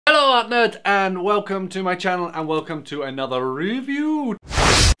Hello art nerds, and welcome to my channel and welcome to another review.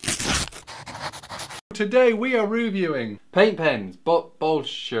 Today we are reviewing paint pens,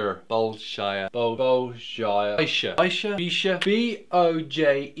 Bojecher, B-O-J-E-C-H-E-R,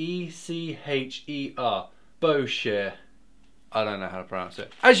 Bojecher. I don't know how to pronounce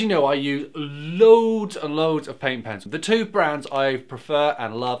it. As you know, I use loads and loads of paint pens. The two brands I prefer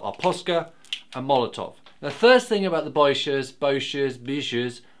and love are Poscas and Molotow. The first thing about the Bojecher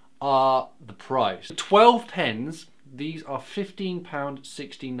are the price. 12 pens, these are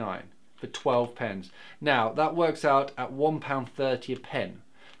 £15.69 for 12 pens. Now, that works out at £1.30 a pen.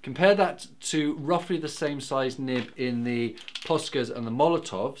 Compare that to roughly the same size nib in the Poscas and the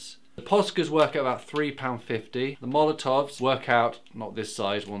Molotows. The Poscas work out about £3.50. The Molotows work out, not this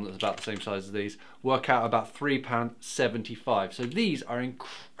size, one that's about the same size as these, work out about £3.75. So these are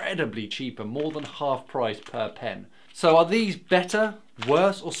incredibly cheaper, more than half price per pen. So are these better,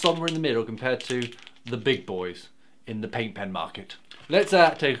 worse, or somewhere in the middle compared to the big boys in the paint pen market? Let's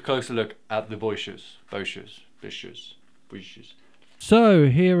take a closer look at the Bojecher. So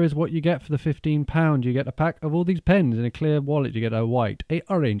here is what you get for the £15. You get a pack of all these pens in a clear wallet. You get a white, a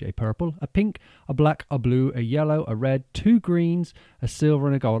orange, a purple, a pink, a black, a blue, a yellow, a red, two greens, a silver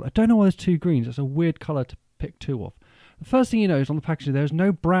and a gold. I don't know why there's two greens. It's a weird colour to pick two of. The first thing you notice on the packaging, there's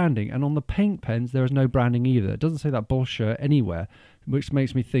no branding, and on the paint pens there is no branding either. It doesn't say that Bojecher anywhere, which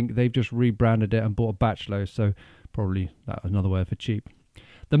makes me think they've just rebranded it and bought a batch load, so probably that was another word for cheap.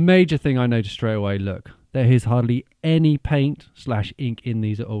 The major thing I noticed straight away, look, there is hardly any paint / ink in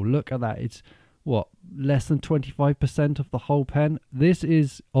these at all. Look at that. It's, what, less than 25% of the whole pen? This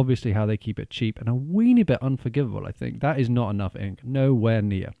is obviously how they keep it cheap and a weeny bit unforgivable, I think. That is not enough ink. Nowhere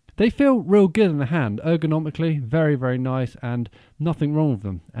near. They feel real good in the hand. Ergonomically, very, very nice, and nothing wrong with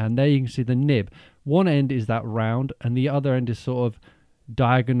them. And there you can see the nib. One end is that round, and the other end is sort of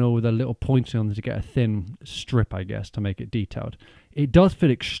diagonal with a little pointing on them to get a thin strip, I guess, to make it detailed. It does fit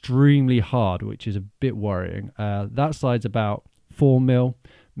extremely hard, which is a bit worrying. That side's about 4mm,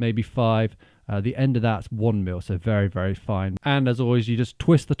 maybe 5. The end of that's 1mm, so very, very fine. And as always, you just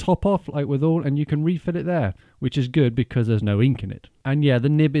twist the top off like with all, and you can refill it there, which is good because there's no ink in it. And yeah, the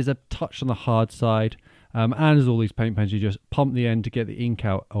nib is a touch on the hard side. And as all these paint pens, you just pump the end to get the ink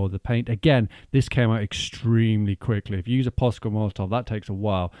out or the paint. Again, this came out extremely quickly. If you use a Posca Molotow, that takes a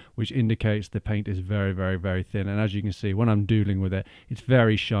while, which indicates the paint is very, very, very thin. And as you can see, when I'm doodling with it, it's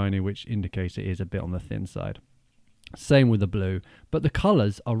very shiny, which indicates it is a bit on the thin side. Same with the blue, but the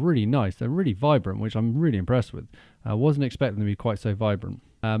colours are really nice. They're really vibrant, which I'm really impressed with. I wasn't expecting them to be quite so vibrant.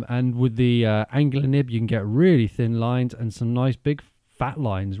 And with the angular nib, you can get really thin lines and some nice big fat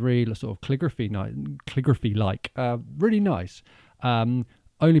lines, really sort of calligraphy-like. Really nice.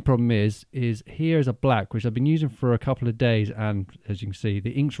 Only problem is here is a black, which I've been using for a couple of days, and as you can see, the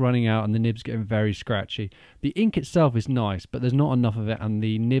ink's running out and the nib's getting very scratchy. The ink itself is nice, but there's not enough of it, and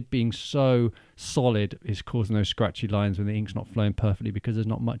the nib being so solid is causing those scratchy lines when the ink's not flowing perfectly because there's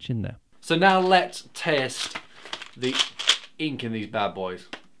not much in there. So now let's test the ink in these bad boys.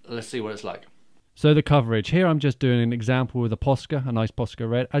 Let's see what it's like. So the coverage, here I'm just doing an example with a Posca, a nice Posca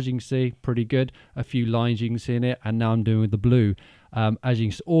red. As you can see, pretty good. A few lines you can see in it, and now I'm doing with the blue. As you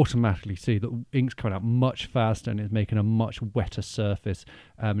can automatically see, the ink's coming out much faster and it's making a much wetter surface.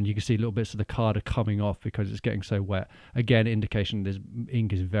 And you can see little bits of the card are coming off because it's getting so wet. Again, indication this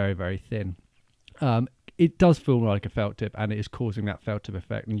ink is very, very thin. It does feel like a felt tip, and it is causing that felt tip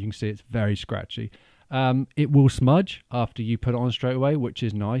effect, and you can see it's very scratchy. It will smudge after you put it on straight away, which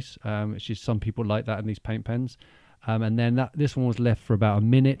is nice. It's just some people like that in these paint pens. And then this one was left for about a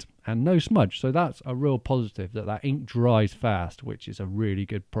minute and no smudge. So that's a real positive, that ink dries fast, which is a really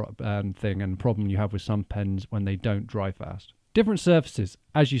good thing and problem you have with some pens when they don't dry fast. Different surfaces.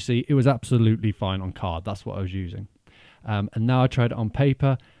 As you see, it was absolutely fine on card. That's what I was using. And now I tried it on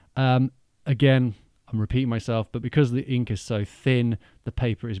paper. Again, I'm repeating myself, but because the ink is so thin, the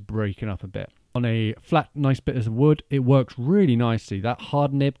paper is breaking up a bit. On a flat, nice bit of wood, it works really nicely. That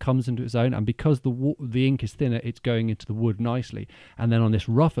hard nib comes into its own, and because the ink is thinner, it's going into the wood nicely. And then on this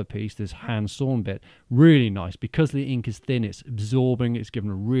rougher piece, this hand-sawn bit, really nice. Because the ink is thin, it's absorbing, it's given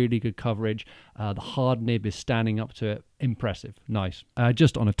a really good coverage. The hard nib is standing up to it. Impressive, nice.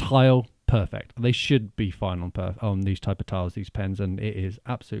 Just on a tile, perfect. They should be fine on these type of tiles, these pens, and it is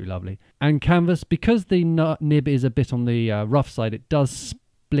absolutely lovely. And canvas, because the nib is a bit on the rough side, it does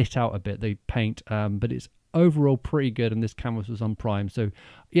split out a bit, the paint, but it's overall pretty good, and this canvas was unprimed, so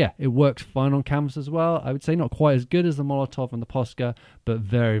yeah, it works fine on canvas as well. I would say not quite as good as the Molotow and the Posca, but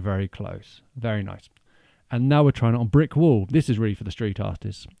very, very close. Very nice. And now we're trying it on brick wall. This is really for the street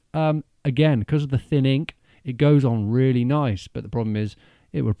artists. Again, because of the thin ink, it goes on really nice, but the problem is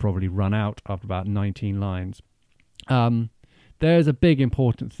it would probably run out after about 19 lines. There's a big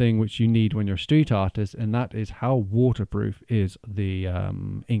important thing which you need when you're a street artist, and that is how waterproof is the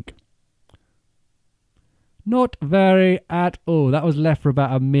ink. Not very at all. That was left for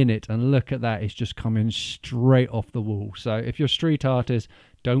about a minute, and look at that, it's just coming straight off the wall. So if you're a street artist,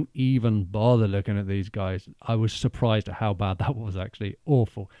 don't even bother looking at these guys. I was surprised at how bad that was, actually.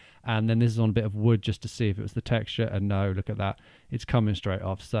 Awful. And then this is on a bit of wood just to see if it was the texture, and no, look at that, it's coming straight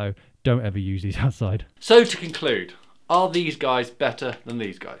off. So don't ever use these outside. So to conclude, are these guys better than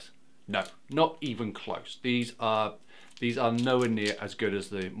these guys? No, not even close. These are nowhere near as good as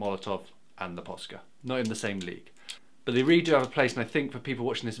the Molotow and the Posca. Not in the same league. But they really do have a place, and I think for people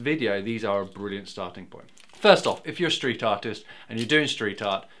watching this video, these are a brilliant starting point. First off, if you're a street artist and you're doing street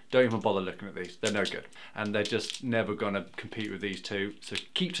art, don't even bother looking at these. They're no good. And they're just never going to compete with these two. So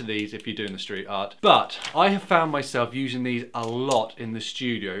keep to these if you're doing the street art. But I have found myself using these a lot in the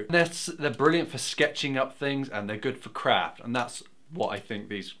studio. They're brilliant for sketching up things, and they're good for craft. And that's what I think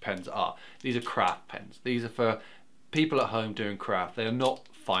these pens are. These are craft pens. These are for people at home doing craft. They are not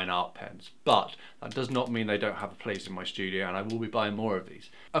fine art pens, but that does not mean they don't have a place in my studio, and I will be buying more of these.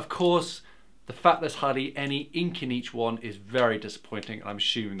 Of course, the fact there's hardly any ink in each one is very disappointing, and I'm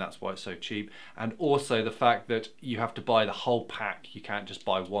assuming that's why it's so cheap. And also the fact that you have to buy the whole pack. You can't just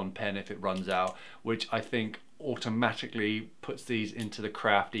buy one pen if it runs out, which I think automatically puts these into the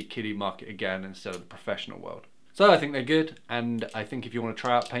crafty kiddie market again instead of the professional world. So I think they're good, and I think if you want to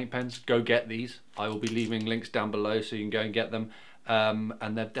try out paint pens, go get these. I will be leaving links down below so you can go and get them.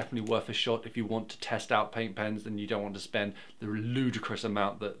 And they're definitely worth a shot if you want to test out paint pens and you don't want to spend the ludicrous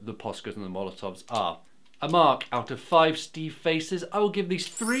amount that the Poscas and the Molotovs are. A mark out of 5 Steve faces, I will give these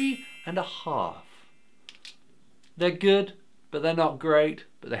 3.5. They're good, but they're not great,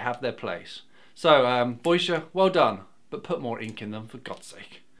 but they have their place. So Bojecher, well done, but put more ink in them for God's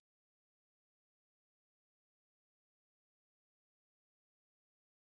sake.